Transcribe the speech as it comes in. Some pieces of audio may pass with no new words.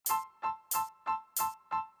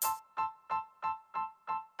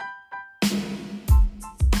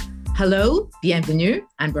Hello, bienvenue,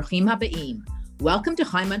 and Brachim Habaim. Welcome to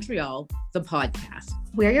Hi Montreal, the podcast.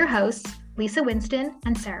 We're your hosts, Lisa Winston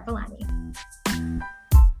and Sarah Villani.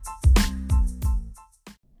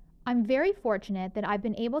 I'm very fortunate that I've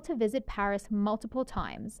been able to visit Paris multiple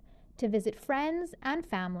times, to visit friends and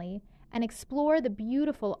family, and explore the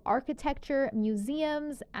beautiful architecture,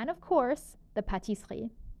 museums, and of course, the pâtisserie.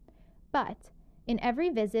 But in every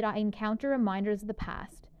visit, I encounter reminders of the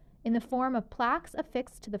past, in the form of plaques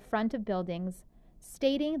affixed to the front of buildings,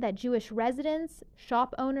 stating that Jewish residents,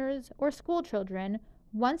 shop owners, or school children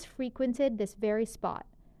once frequented this very spot,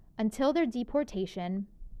 until their deportation,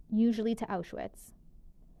 usually to Auschwitz.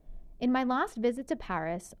 In my last visit to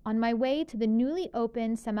Paris, on my way to the newly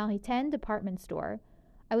opened Samaritaine department store,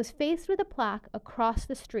 I was faced with a plaque across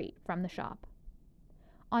the street from the shop.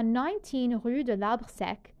 On 19 Rue de l'Arbre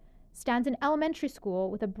Sec stands an elementary school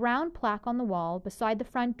with a brown plaque on the wall beside the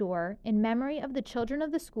front door in memory of the children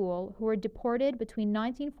of the school who were deported between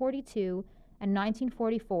 1942 and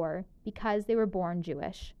 1944 because they were born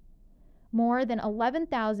Jewish. More than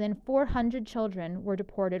 11,400 children were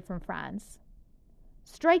deported from France.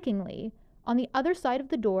 Strikingly, on the other side of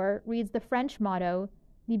the door reads the French motto,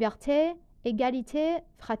 Liberté, Égalité,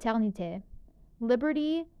 Fraternité,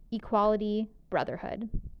 liberty, equality, brotherhood.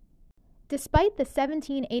 Despite the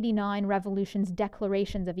 1789 revolution's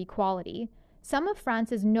declarations of equality, some of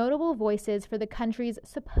France's notable voices for the country's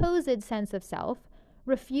supposed sense of self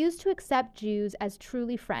refused to accept Jews as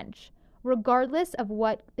truly French, regardless of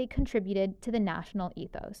what they contributed to the national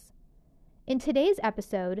ethos. In today's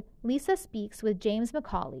episode, Lisa speaks with James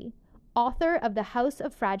McAuley, author of The House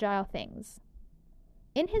of Fragile Things.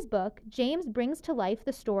 In his book, James brings to life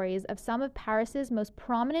the stories of some of Paris's most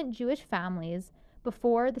prominent Jewish families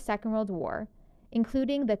before the Second World War,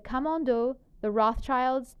 including the Camondos, the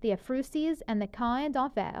Rothschilds, the Ephrussis, and the Caïns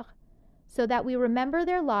d'Enfer, so that we remember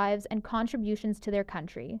their lives and contributions to their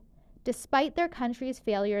country, despite their country's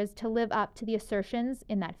failures to live up to the assertions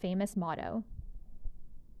in that famous motto.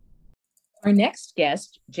 Our next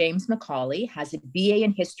guest, James McAuley, has a BA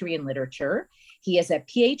in History and Literature. He has a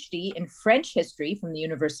PhD in French History from the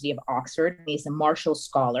University of Oxford. He's a Marshall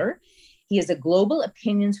Scholar. He is a global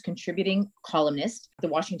opinions contributing columnist at the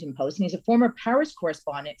Washington Post, and he's a former Paris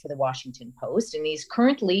correspondent for the Washington Post, and he's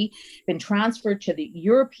currently been transferred to the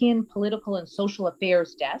European Political and Social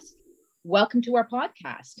Affairs desk. Welcome to our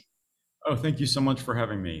podcast. Oh, thank you so much for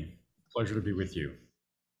having me. Pleasure to be with you.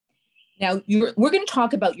 Now, we're going to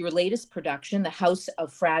talk about your latest production, The House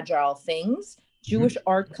of Fragile Things, Jewish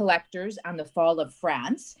Art Collectors and the Fall of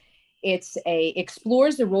France. It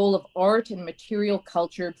explores the role of art and material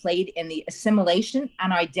culture played in the assimilation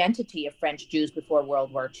and identity of French Jews before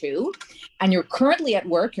World War II. And you're currently at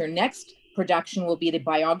work. Your next production will be the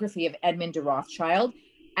biography of Edmund de Rothschild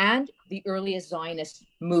and the earliest Zionist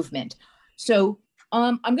movement. So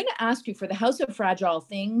I'm going to ask you, for The House of Fragile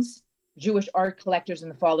Things, Jewish Art Collectors in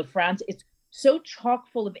the Fall of France, it's so chock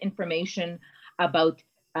full of information about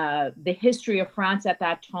the history of France at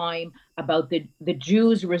that time, about the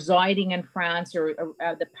Jews residing in France or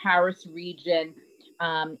the Paris region.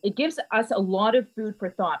 It gives us a lot of food for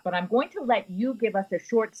thought, but I'm going to let you give us a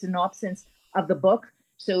short synopsis of the book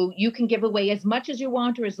so you can give away as much as you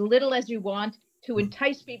want or as little as you want to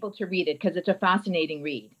entice people to read it, because it's a fascinating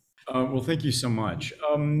read. Well, thank you so much.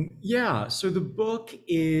 So the book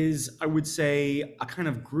is, I would say, a kind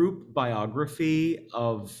of group biography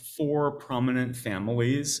of four prominent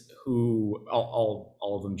families who, all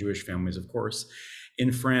of them Jewish families, of course,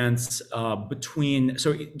 in France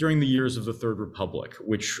during the years of the Third Republic,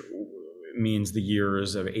 which means the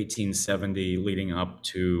years of 1870 leading up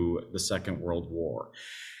to the Second World War.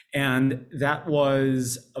 And that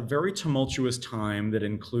was a very tumultuous time that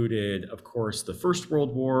included, of course, the First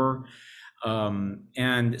World War,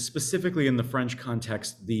 and specifically in the French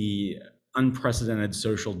context, the unprecedented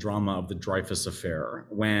social drama of the Dreyfus Affair,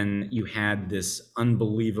 when you had this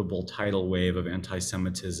unbelievable tidal wave of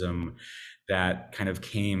anti-Semitism that kind of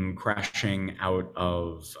came crashing out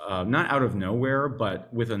of, not out of nowhere,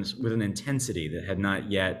 but with an intensity that had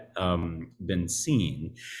not yet been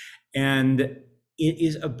seen. And it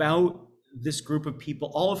is about this group of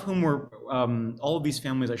people, all of whom were, all of these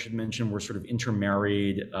families, I should mention, were sort of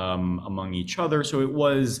intermarried among each other. So it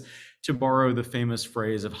was, to borrow the famous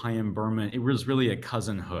phrase of Chaim Berman, it was really a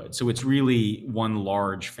cousinhood. So it's really one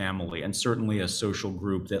large family, and certainly a social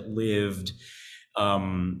group that lived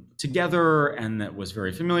together and that was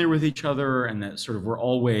very familiar with each other, and that sort of were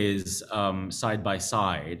always side by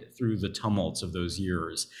side through the tumults of those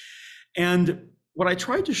years. And what I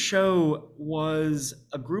tried to show was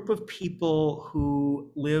a group of people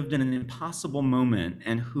who lived in an impossible moment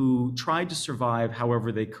and who tried to survive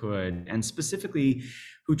however they could, and specifically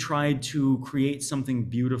who tried to create something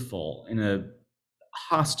beautiful in a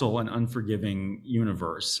hostile and unforgiving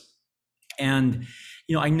universe. And,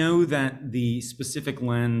 I know that the specific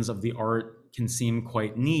lens of the art can seem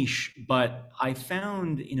quite niche, but I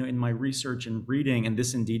found, in my research and reading, and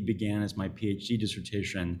this indeed began as my PhD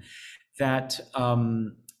dissertation, that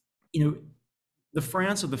the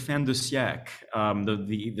France of the fin de siècle,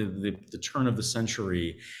 the turn of the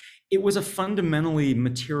century, it was a fundamentally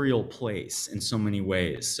material place in so many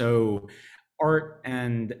ways. So art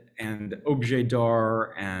and objet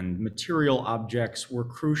d'art and material objects were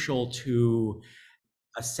crucial to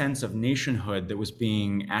a sense of nationhood that was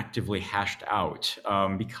being actively hashed out,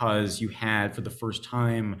 because you had, for the first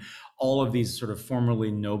time, all of these sort of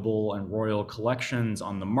formerly noble and royal collections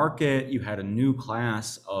on the market. You had a new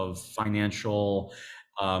class of financial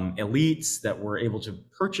elites that were able to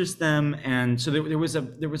purchase them, and so there was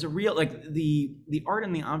a real, like, the art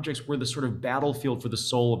and the objects were the sort of battlefield for the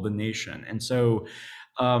soul of the nation. And so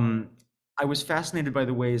I was fascinated by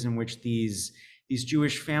the ways in which these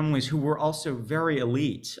Jewish families, who were also very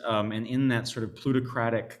elite, and in that sort of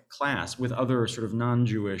plutocratic class with other sort of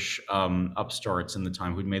non-Jewish upstarts in the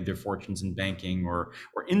time who'd made their fortunes in banking or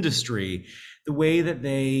industry, the way that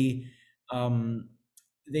they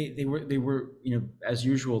were, as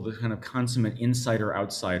usual, the kind of consummate insider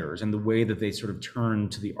outsiders, and the way that they sort of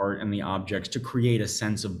turned to the art and the objects to create a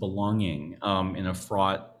sense of belonging in a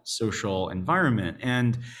fraught social environment.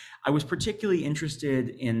 And I was particularly interested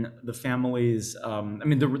in the families.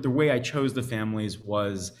 The way I chose the families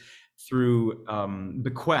was through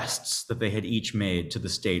bequests that they had each made to the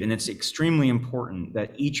state. And it's extremely important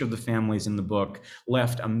that each of the families in the book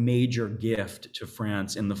left a major gift to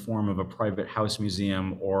France in the form of a private house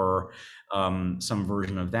museum or some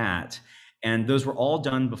version of that. And those were all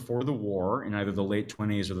done before the war in either the late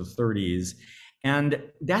 20s or the 30s. And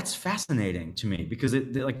that's fascinating to me because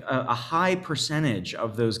a high percentage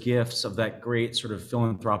of those gifts of that great sort of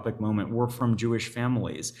philanthropic moment were from Jewish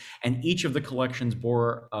families. And each of the collections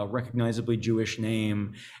bore a recognizably Jewish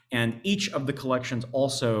name. And each of the collections,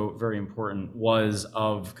 also very important, was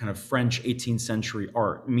of kind of French 18th century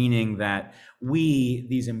art, meaning that we,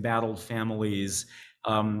 these embattled families,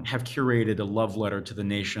 have curated a love letter to the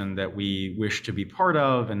nation that we wish to be part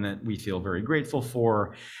of and that we feel very grateful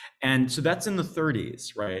for. And so that's in the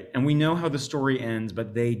 30s, right? And we know how the story ends,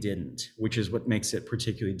 but they didn't, which is what makes it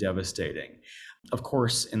particularly devastating. Of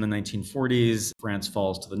course, in the 1940s, France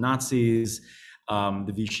falls to the Nazis.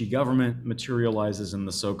 The Vichy government materializes in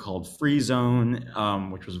the so-called free zone,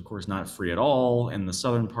 which was, of course, not free at all in the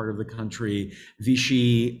southern part of the country.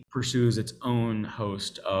 Vichy pursues its own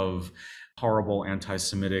host of horrible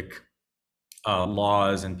anti-Semitic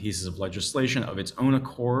laws and pieces of legislation of its own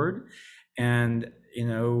accord, and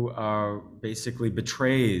basically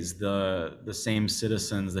betrays the same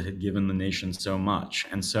citizens that had given the nation so much.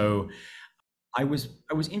 And so I was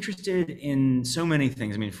interested in so many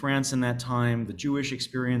things. I mean, France in that time, the Jewish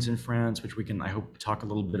experience in France, which we can, I hope, talk a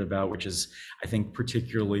little bit about, which is, I think,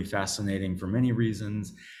 particularly fascinating for many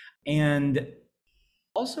reasons. And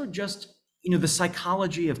also just, the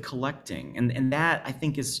psychology of collecting, and that, I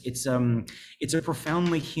think, it's a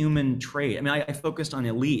profoundly human trait. I mean, I focused on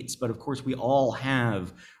elites, but of course we all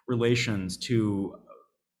have relations to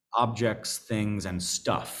objects, things, and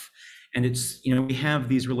stuff. And it's, we have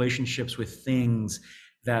these relationships with things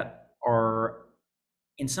that are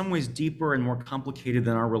in some ways deeper and more complicated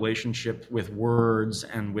than our relationship with words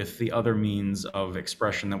and with the other means of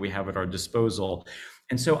expression that we have at our disposal.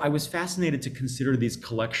 And so I was fascinated to consider these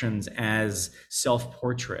collections as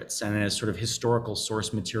self-portraits and as sort of historical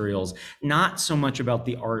source materials, not so much about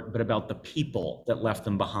the art, but about the people that left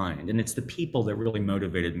them behind. And it's the people that really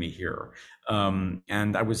motivated me here.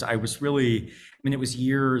 And I was really, it was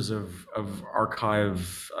years of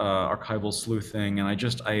archival sleuthing, and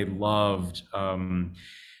I loved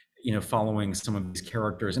following some of these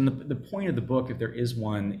characters. And the point of the book, if there is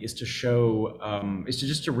one, is to show,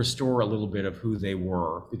 to restore a little bit of who they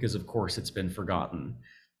were, because of course it's been forgotten.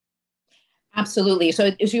 Absolutely.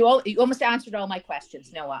 So you almost answered all my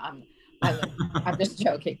questions, Noah. I'm just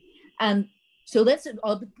joking. So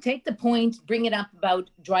I'll take the point, bring it up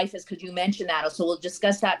about Dreyfus, because you mentioned that. So we'll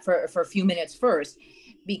discuss that for a few minutes first,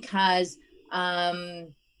 because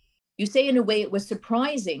you say in a way it was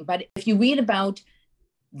surprising, but if you read about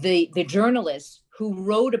the journalists who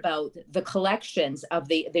wrote about the collections of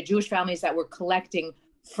the Jewish families that were collecting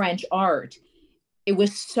French art, it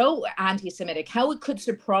was so anti-Semitic. How it could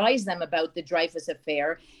surprise them about the Dreyfus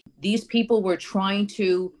affair. These people were trying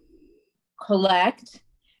to collect,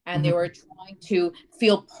 and they were trying to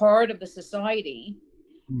feel part of the society.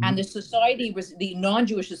 And the society was, the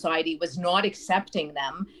non-Jewish society was not accepting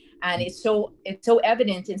them. And it's so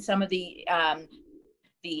evident in some of the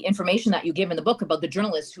information that you give in the book about the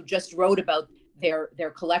journalists who just wrote about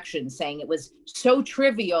their collection, saying it was so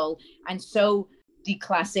trivial and so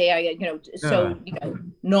déclassé, so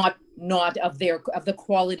not of the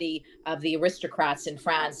quality of the aristocrats in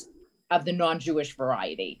France, of the non-Jewish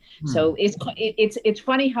variety. So it's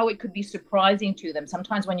funny how it could be surprising to them.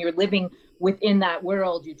 Sometimes when you're living within that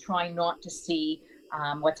world, you try not to see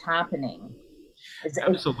what's happening.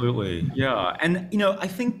 Absolutely. Yeah. And, I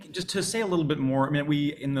think just to say a little bit more, I mean,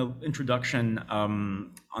 we, in the introduction,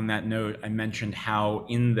 on that note, I mentioned how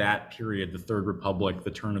in that period, the Third Republic,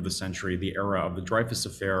 the turn of the century, the era of the Dreyfus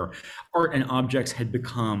affair, art and objects had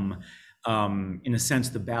become, in a sense,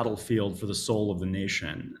 the battlefield for the soul of the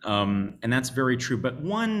nation. And that's very true. But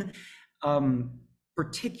one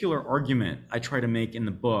particular argument I try to make in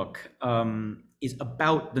the book is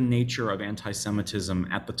about the nature of anti-Semitism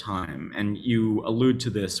at the time. And you allude to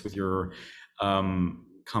this with your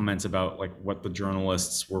comments about like what the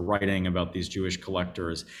journalists were writing about these Jewish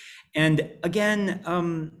collectors. And again,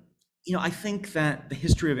 I think that the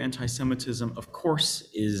history of anti-Semitism, of course,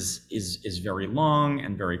 is very long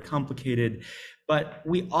and very complicated, but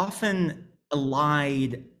we often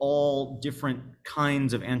allied all different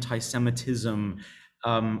kinds of anti-Semitism,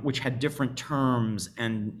 which had different terms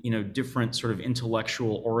and different sort of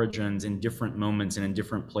intellectual origins in different moments and in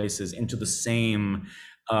different places, into the same.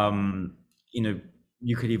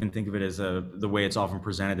 You could even think of it as the way it's often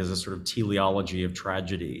presented as a sort of teleology of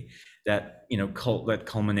tragedy that that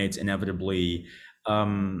culminates inevitably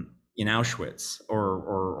in Auschwitz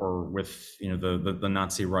or with the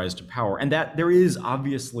Nazi rise to power, and that there is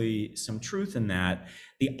obviously some truth in that.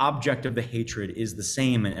 The object of the hatred is the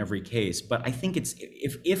same in every case, but I think it's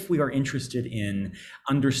if we are interested in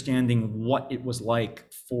understanding what it was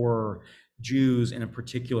like for Jews in a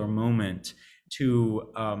particular moment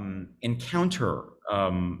to encounter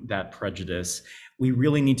that prejudice, we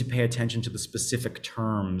really need to pay attention to the specific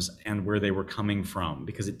terms and where they were coming from,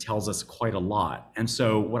 because it tells us quite a lot. And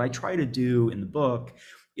so what I try to do in the book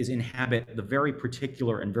is inhabit the very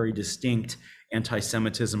particular and very distinct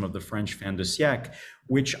anti-Semitism of the French fin de siècle,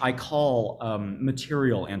 which I call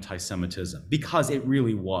material anti-Semitism, because it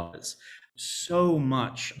really was. So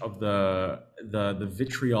much of the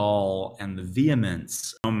vitriol and the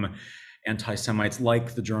vehemence anti-Semites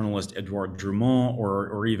like the journalist Edouard Drumont,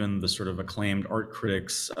 or even the sort of acclaimed art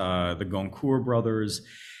critics, the Goncourt brothers,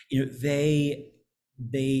 they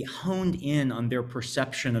honed in on their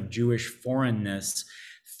perception of Jewish foreignness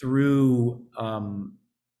through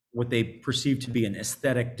what they perceived to be an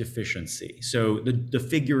aesthetic deficiency. So the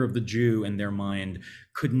figure of the Jew in their mind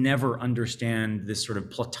could never understand this sort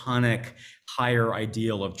of Platonic higher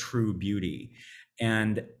ideal of true beauty.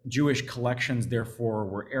 And Jewish collections, therefore,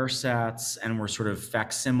 were ersatz and were sort of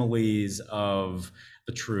facsimiles of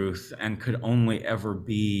the truth, and could only ever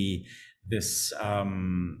be this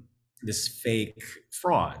this fake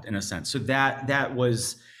fraud, in a sense. So that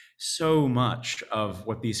was so much of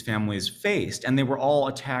what these families faced, and they were all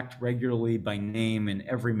attacked regularly by name in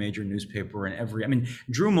every major newspaper and every. I mean,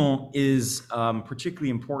 Drumont is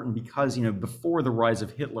particularly important because before the rise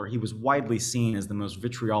of Hitler, he was widely seen as the most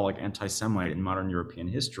vitriolic anti-Semite in modern European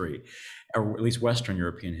history, or at least Western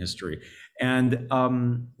European history. And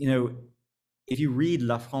if you read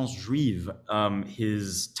La France Juive,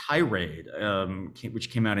 his tirade, which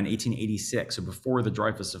came out in 1886, so before the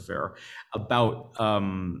Dreyfus affair, about,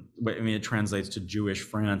 it translates to Jewish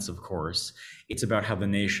France, of course. It's about how the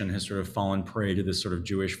nation has sort of fallen prey to this sort of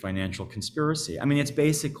Jewish financial conspiracy. I mean, it's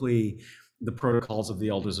basically the protocols of the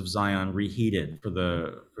Elders of Zion reheated for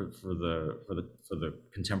the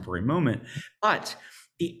contemporary moment, but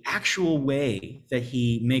the actual way that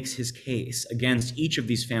he makes his case against each of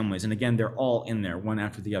these families, and again, they're all in there one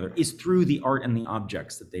after the other, is through the art and the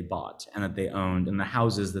objects that they bought and that they owned, and the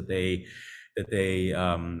houses that they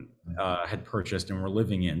had purchased and were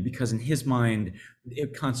living in, because in his mind,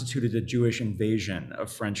 it constituted a Jewish invasion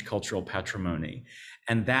of French cultural patrimony.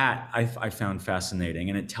 And that I found fascinating,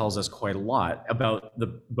 and it tells us quite a lot about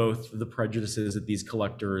both the prejudices that these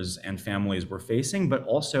collectors and families were facing, but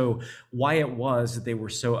also why it was that they were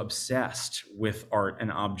so obsessed with art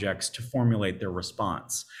and objects to formulate their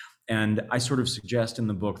response. And I sort of suggest in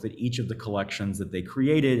the book that each of the collections that they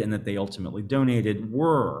created and that they ultimately donated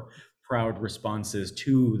were proud responses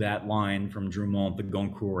to that line from Drumont, the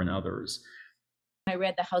Goncourt, and others. I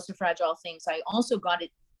read The House of Fragile Things, I also got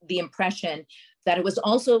the impression that it was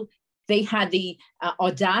also, they had the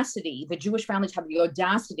audacity, the Jewish families have the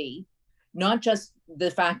audacity, not just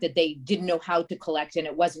the fact that they didn't know how to collect and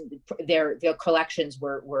it wasn't their collections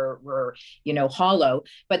were hollow,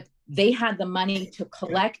 but they had the money to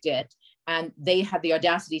collect it, and they had the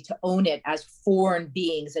audacity to own it as foreign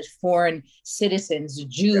beings, as foreign citizens,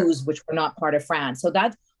 Jews, which were not part of France. So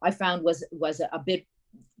that I found was a bit,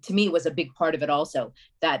 to me, was a big part of it also,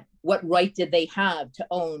 that what right did they have to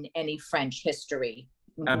own any French history?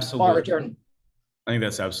 Absolutely. I think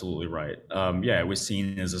that's absolutely right. It was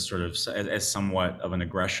seen as a sort of, as somewhat of an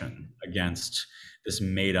aggression against this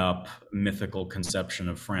made up mythical conception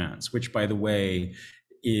of France, which, by the way,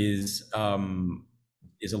 is a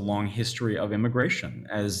long history of immigration,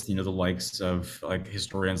 as the likes of like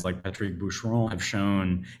historians like Patrick Boucheron have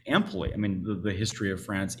shown amply. I mean, the history of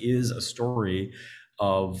France is a story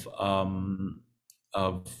of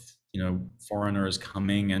foreigners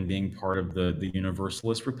coming and being part of the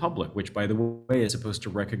Universalist Republic, which, by the way, is supposed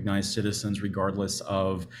to recognize citizens regardless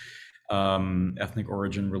of ethnic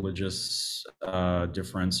origin, religious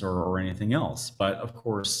difference, or anything else. But of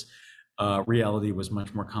course, reality was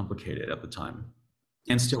much more complicated at the time,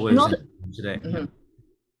 and still is today. Mm-hmm.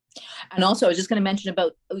 And also, I was just going to mention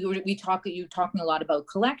about you talking a lot about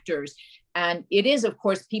collectors, and it is, of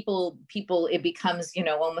course, people. It becomes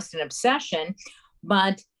almost an obsession,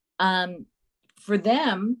 but for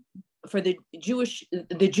them, for the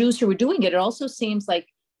Jews who were doing it, it also seems like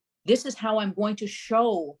this is how I'm going to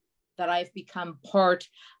show that I've become part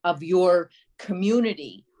of your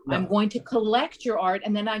community. Yeah. I'm going to collect your art,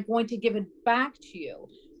 and then I'm going to give it back to you.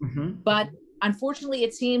 Mm-hmm. But unfortunately,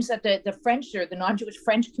 it seems that the non-Jewish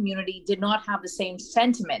French community did not have the same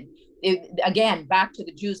sentiment. Again, back to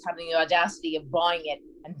the Jews having the audacity of buying it,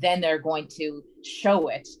 and then they're going to show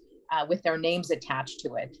it with their names attached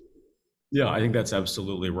to it. Yeah, I think that's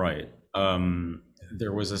absolutely right.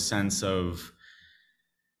 There was a sense of,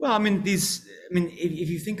 if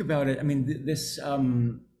you think about it,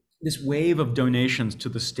 this wave of donations to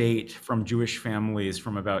the state from Jewish families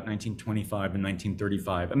from about 1925 and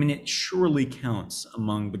 1935, it surely counts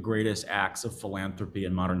among the greatest acts of philanthropy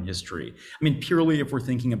in modern history. Purely if we're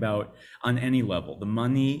thinking about on any level, the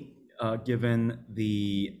money given,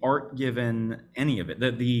 the art given, any of it,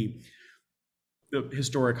 the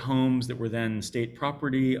historic homes that were then state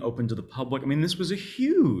property, open to the public. This was a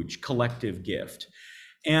huge collective gift.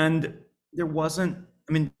 And there wasn't,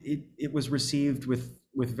 it was received with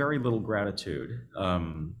very little gratitude,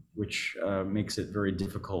 which makes it very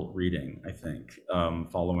difficult reading, I think,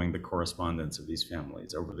 following the correspondence of these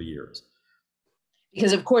families over the years.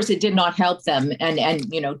 Because of course it did not help them, and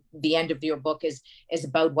the end of your book is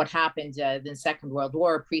about what happened in the Second World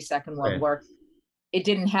War, pre-Second World War. It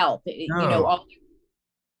didn't help. No.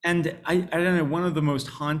 And I don't know, one of the most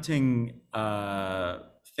haunting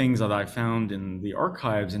things that I found in the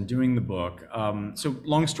archives and doing the book. So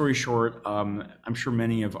long story short, I'm sure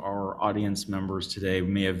many of our audience members today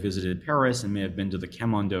may have visited Paris and may have been to the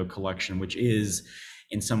Camondo collection, which is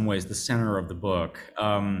in some ways the center of the book.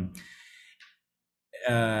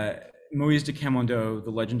 Moïse de Camondo,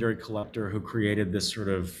 the legendary collector who created this sort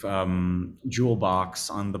of jewel box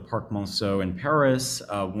on the Parc Monceau in Paris,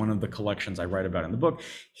 one of the collections I write about in the book,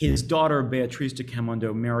 his daughter, Béatrice de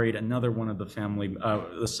Camondo, married another one of the family,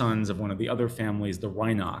 the sons of one of the other families, the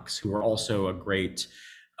Reinachs, who were also a great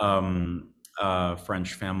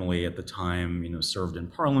French family at the time, served in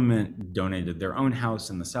parliament, donated their own house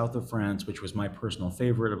in the south of France, which was my personal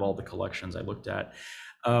favorite of all the collections I looked at.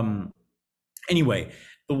 Anyway,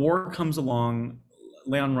 the war comes along.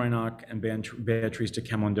 Léon Reinach and Béatrice de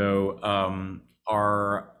Camondo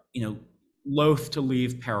are, loath to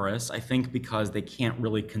leave Paris, I think because they can't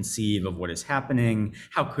really conceive of what is happening.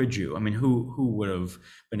 How could you? Who would have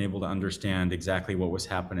been able to understand exactly what was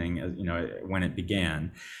happening, when it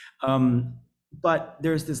began? But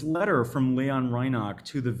there's this letter from Léon Reinach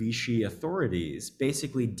to the Vichy authorities,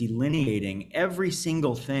 basically delineating every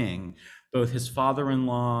single thing both his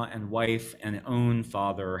father-in-law and wife and own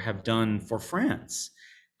father have done for France.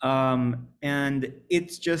 And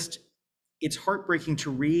it's heartbreaking to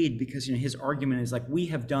read because his argument is like, we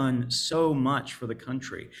have done so much for the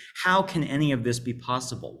country. How can any of this be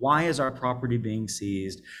possible? Why is our property being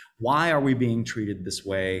seized? Why are we being treated this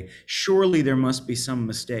way? Surely there must be some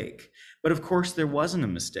mistake. But of course there wasn't a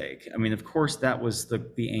mistake. Of course that was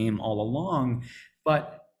the aim all along,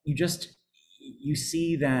 but you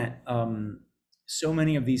see that so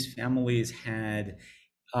many of these families had,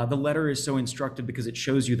 the letter is so instructive because it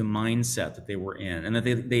shows you the mindset that they were in, and that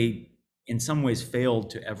they in some ways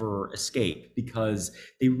failed to ever escape because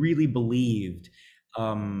they really believed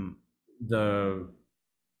um, the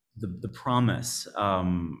the promise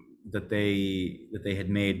that they had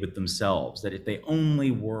made with themselves, that if they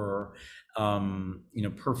only were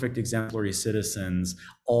perfect exemplary citizens,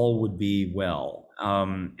 all would be well.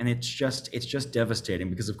 And it's just devastating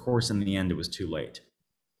because, of course, in the end, it was too late.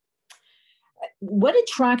 What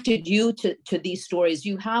attracted you to these stories?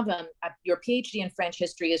 You have your PhD in French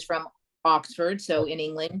history is from Oxford, so in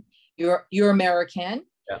England. You're American,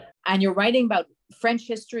 Yeah. and you're writing about French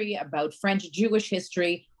history, about French Jewish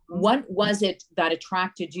history. What was it that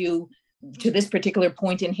attracted you to this particular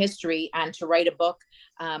point in history and to write a book,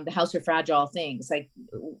 The House of Fragile Things? Like,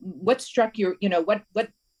 what struck you? What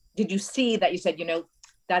did you see that you said,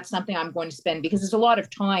 that's something I'm going to spend, because there's a lot of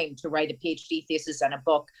time to write a PhD thesis and a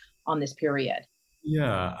book on this period.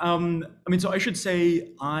 Yeah. So I should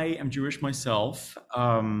say I am Jewish myself,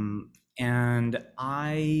 and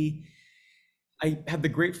I had the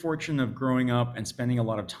great fortune of growing up and spending a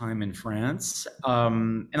lot of time in France.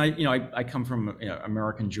 And I come from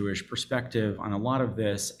American Jewish perspective on a lot of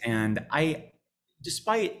this. And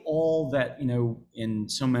despite all that, in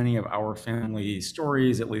so many of our family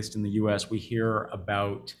stories, at least in the US, we hear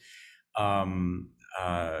about,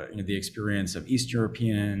 the experience of East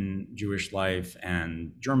European Jewish life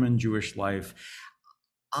and German Jewish life.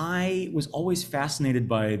 I was always fascinated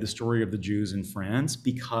by the story of the Jews in France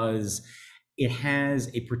because it has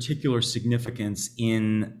a particular significance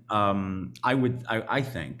in, I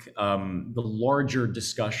think, the larger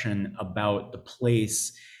discussion about the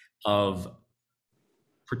place of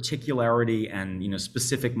particularity and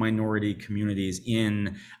specific minority communities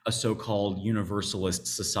in a so-called universalist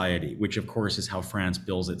society, which of course is how France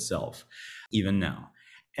bills itself, even now.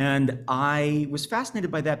 And I was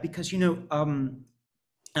fascinated by that because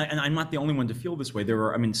and I'm not the only one to feel this way. There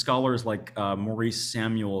are, scholars like Maurice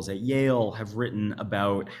Samuels at Yale have written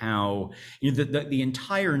about how the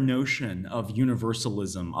entire notion of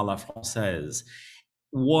universalism à la française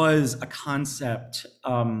was a concept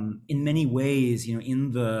in many ways,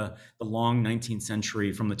 in the long 19th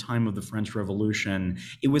century, from the time of the French Revolution.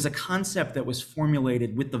 It was a concept that was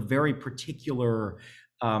formulated with the very particular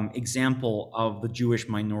example of the Jewish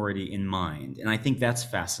minority in mind. And I think that's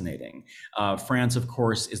fascinating. France, of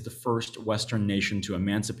course, is the first Western nation to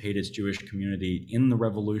emancipate its Jewish community in the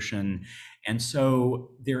revolution. And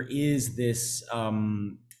so there is this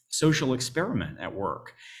social experiment at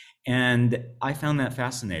work. And I found that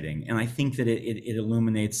fascinating. And I think that it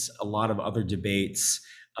illuminates a lot of other debates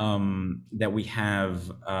that we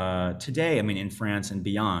have today, in France and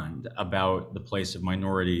beyond, about the place of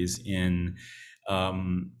minorities in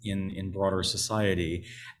broader society.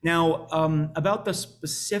 Now, about the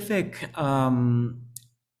specific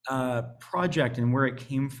project and where it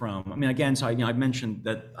came from. Again, so I mentioned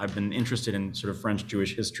that I've been interested in sort of French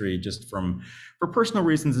Jewish history just for personal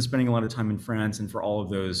reasons and spending a lot of time in France and for all of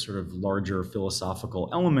those sort of larger philosophical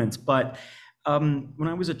elements. But when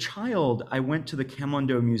I was a child, I went to the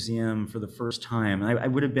Camondo Museum for the first time. And I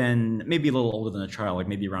would have been maybe a little older than a child, like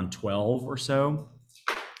maybe around 12 or so.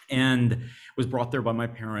 And was brought there by my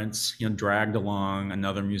parents, dragged along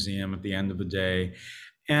another museum at the end of the day.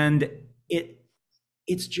 And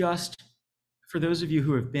it's just, for those of you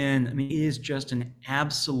who have been, it is just an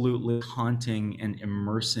absolutely haunting and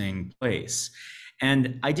immersing place.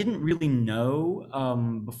 And I didn't really know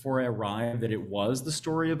before I arrived that it was the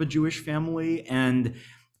story of a Jewish family. And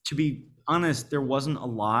to be honest, there wasn't a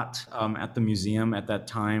lot at the museum at that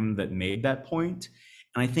time that made that point.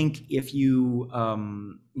 And I think if you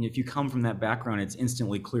come from that background, it's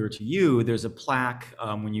instantly clear to you. There's a plaque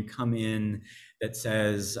when you come in that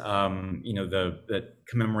says, that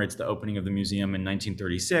commemorates the opening of the museum in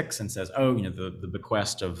 1936 and says, the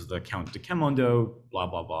bequest of the Count de Camondo, blah,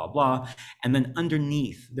 blah, blah, blah. And then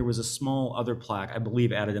underneath, there was a small other plaque, I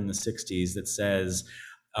believe added in the 60s, that says,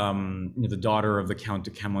 the daughter of the Count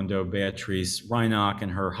de Camondo, Beatrice Reinach,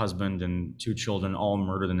 and her husband and 2 children, all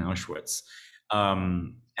murdered in Auschwitz.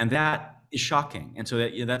 And that is shocking. And so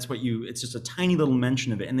that's it's just a tiny little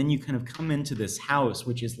mention of it. And then you kind of come into this house,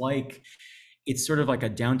 which is it's sort of like a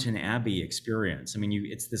Downton Abbey experience.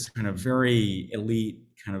 It's this kind of very elite,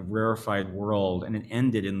 kind of rarefied world, and it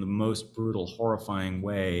ended in the most brutal, horrifying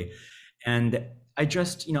way. And I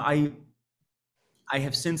just, I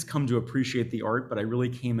have since come to appreciate the art, but I really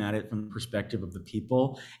came at it from the perspective of the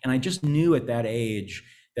people. And I just knew at that age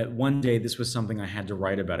that one day this was something I had to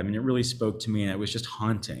write about. It really spoke to me, and it was just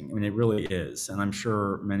haunting. It really is. And I'm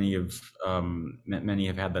sure many have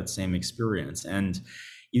had that same experience. And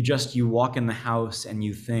you walk in the house and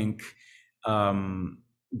you think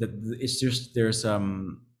that it's just, there's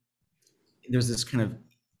this kind of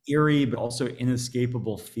eerie but also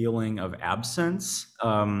inescapable feeling of absence.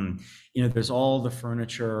 There's all the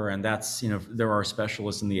furniture, and that's, there are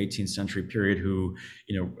specialists in the 18th century period who,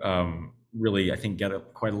 really, I think, get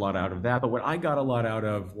quite a lot out of that. But what I got a lot out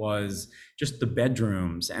of was just the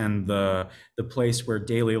bedrooms and the place where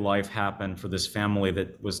daily life happened for this family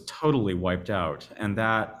that was totally wiped out. And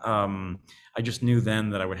that, I just knew then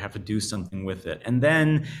that I would have to do something with it. And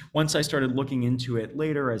then once I started looking into it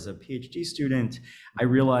later as a PhD student, I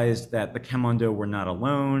realized that the Quémondots were not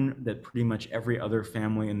alone, that pretty much every other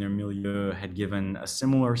family in their milieu had given a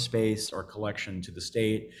similar space or collection to the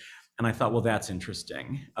state. And I thought, well, that's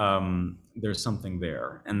interesting. There's something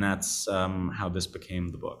there. And that's how this became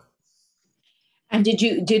the book. And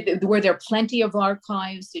were there plenty of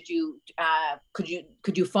archives? Could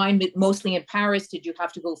you find it mostly in Paris? Did you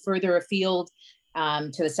have to go further afield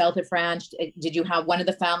to the south of France? Did you have one of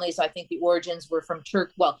the families? I think the origins were from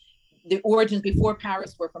Turkey. Well, the origins before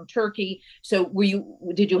Paris were from Turkey. So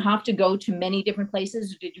did you have to go to many different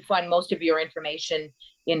places, or did you find most of your information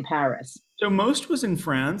in Paris? So most was in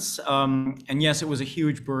France. And yes, it was a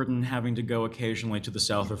huge burden having to go occasionally to the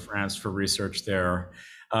south of France for research there.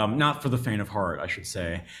 Not for the faint of heart, I should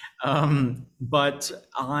say. But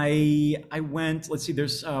I went, let's see,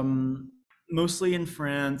 there's mostly in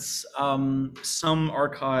France, some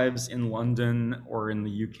archives in London or in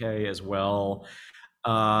the UK as well.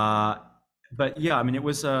 But yeah, I mean, it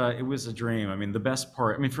was a dream. I mean, the best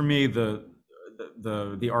part, I mean, for me,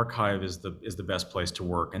 the archive is the best place to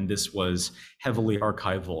work, and this was heavily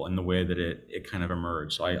archival in the way that it kind of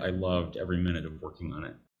emerged. So I loved every minute of working on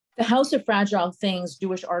it. The House of Fragile Things,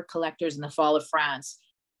 Jewish Art Collectors in the Fall of France.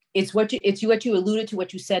 It's what you alluded to,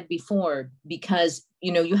 what you said before, because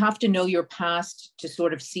you have to know your past to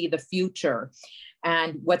sort of see the future,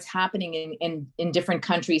 and what's happening in different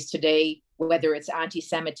countries today, whether it's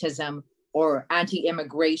anti-Semitism or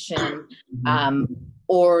anti-immigration,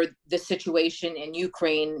 or the situation in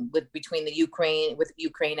Ukraine between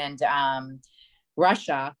Ukraine and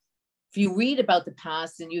Russia. If you read about the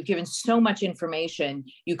past and you've given so much information,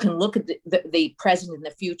 you can look at the present and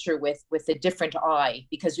the future with a different eye,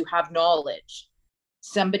 because you have knowledge.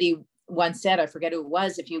 Somebody once said, I forget who it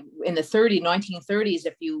was, if you in the 1930s,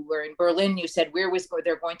 if you were in Berlin, you said, where was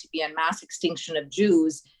there going to be a mass extinction of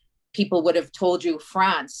Jews? People would have told you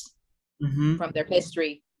France, from their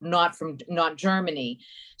history, not Germany.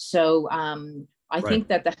 So I think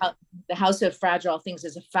that the House of Fragile Things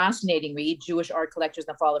is a fascinating read, Jewish Art Collectors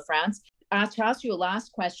in the Fall of France. To ask you a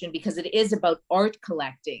last question, because it is about art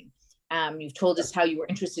collecting. You've told us how you were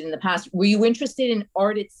interested in the past. Were you interested in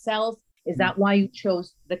art itself? Is that why you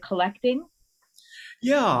chose the collecting?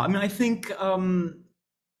 Yeah, I mean, I think the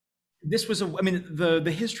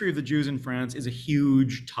history of the Jews in France is a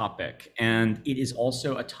huge topic, and it is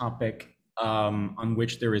also a topic on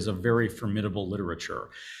which there is a very formidable literature.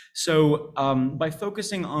 So by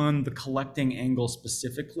focusing on the collecting angle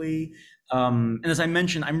specifically, and as I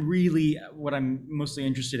mentioned, what I'm mostly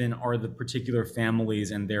interested in are the particular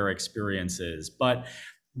families and their experiences. But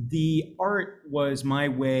the art was my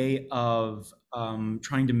way of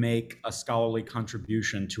trying to make a scholarly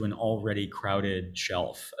contribution to an already crowded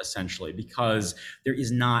shelf, essentially, because there is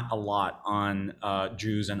not a lot on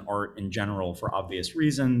Jews and art in general for obvious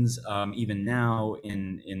reasons, even now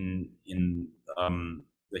in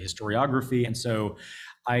the historiography. And so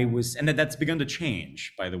that's begun to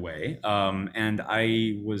change, by the way.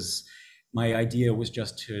 My idea was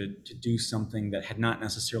just to do something that had not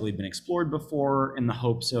necessarily been explored before, in the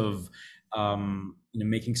hopes of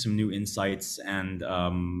making some new insights and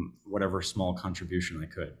whatever small contribution I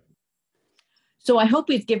could. So I hope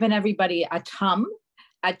we've given everybody a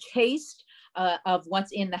taste of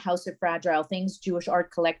what's in the House of Fragile Things, Jewish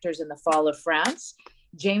Art Collectors in the Fall of France.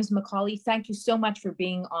 James McAuley, thank you so much for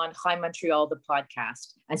being on Hi Montreal, the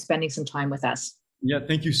podcast, and spending some time with us. Yeah,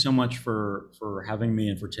 thank you so much for having me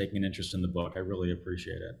and for taking an interest in the book. I really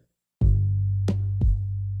appreciate it.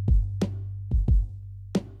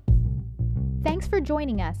 Thanks for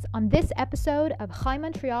joining us on this episode of Hi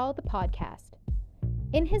Montreal, the podcast.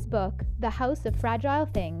 In his book, The House of Fragile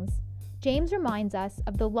Things, James reminds us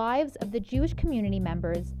of the lives of the Jewish community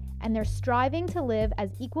members and their striving to live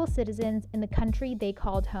as equal citizens in the country they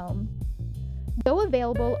called home. Though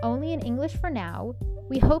available only in English for now,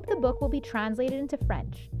 we hope the book will be translated into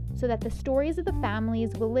French so that the stories of the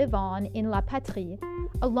families will live on in La Patrie,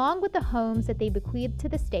 along with the homes that they bequeathed to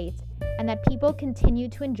the state and that people continue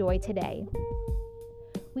to enjoy today.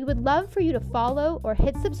 We would love for you to follow or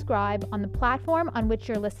hit subscribe on the platform on which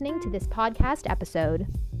you're listening to this podcast episode.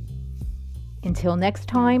 Until next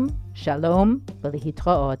time, shalom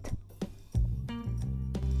v'lehitraot.